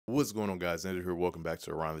What's going on, guys? Angelo here. Welcome back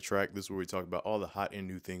to Around the Track. This is where we talk about all the hot and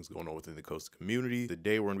new things going on within the coaster community.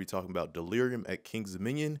 Today we're going to be talking about Delirium at King's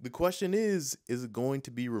Dominion. The question is it going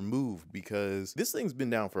to be removed? Because this thing's been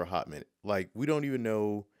down for a hot minute. Like, we don't even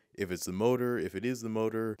know if it's the motor. If it is the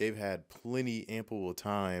motor, they've had plenty ample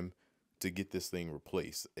time to get this thing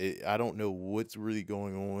replaced. I don't know what's really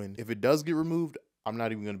going on. If it does get removed, I'm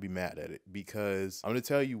not even going to be mad at it, because I'm going to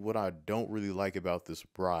tell you what I don't really like about this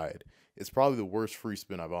ride. It's probably the worst free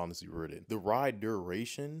spin I've honestly ridden. The ride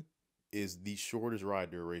duration is the shortest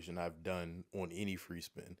ride duration I've done on any free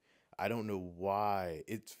spin. I don't know why.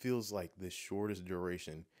 It feels like the shortest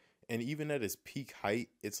duration. And even at its peak height,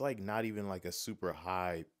 it's like not even like a super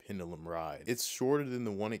high pendulum ride. It's shorter than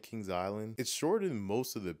the one at Kings Island. It's shorter than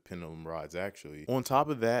most of the pendulum rides, actually. On top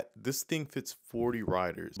of that, this thing fits 40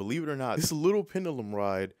 riders. Believe it or not, this little pendulum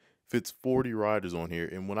ride fits 40 riders on here.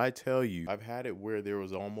 And when I tell you, I've had it where there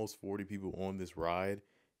was almost 40 people on this ride,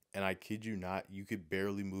 and I kid you not, you could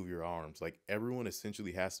barely move your arms. Like, everyone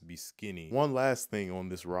essentially has to be skinny. One last thing on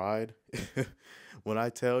this ride, when I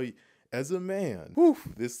tell you, as a man, whew,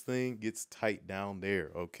 this thing gets tight down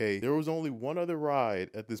there, okay? There was only one other ride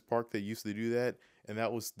at this park that used to do that, and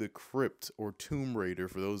that was the Crypt or Tomb Raider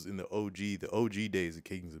for those in the OG days of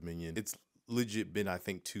King's Dominion. It's legit been, I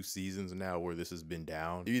think, 2 seasons now where this has been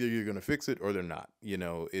down. Either you're gonna fix it or they're not. You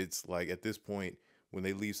know, it's like at this point, when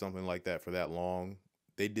they leave something like that for that long,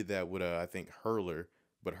 they did that with I think Hurler.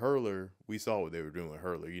 But Hurler, we saw what they were doing with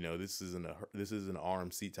Hurler. You know, this is an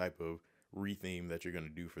RMC type of retheme that you're going to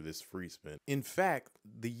do for this free spin. In fact,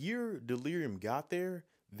 the year Delirium got there,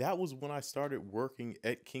 that was when I started working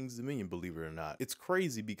at King's Dominion, believe it or not. It's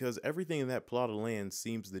crazy because everything in that plot of land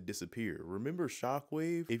seems to disappear. Remember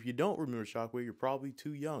Shockwave? If you don't remember Shockwave, you're probably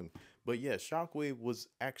too young. But yeah, Shockwave was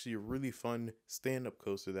actually a really fun stand-up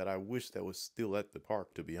coaster that I wish that was still at the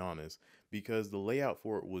park, to be honest, because the layout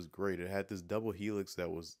for it was great. It had this double helix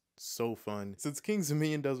that was so fun. Since King's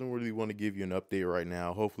Dominion doesn't really want to give you an update right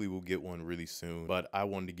now, hopefully we'll get one really soon. But I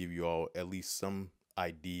wanted to give you all at least some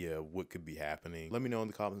idea of what could be happening. Let me know in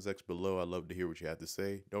the comment section below. I'd love to hear what you have to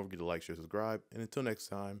say. Don't forget to like, share, subscribe. And until next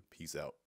time, peace out.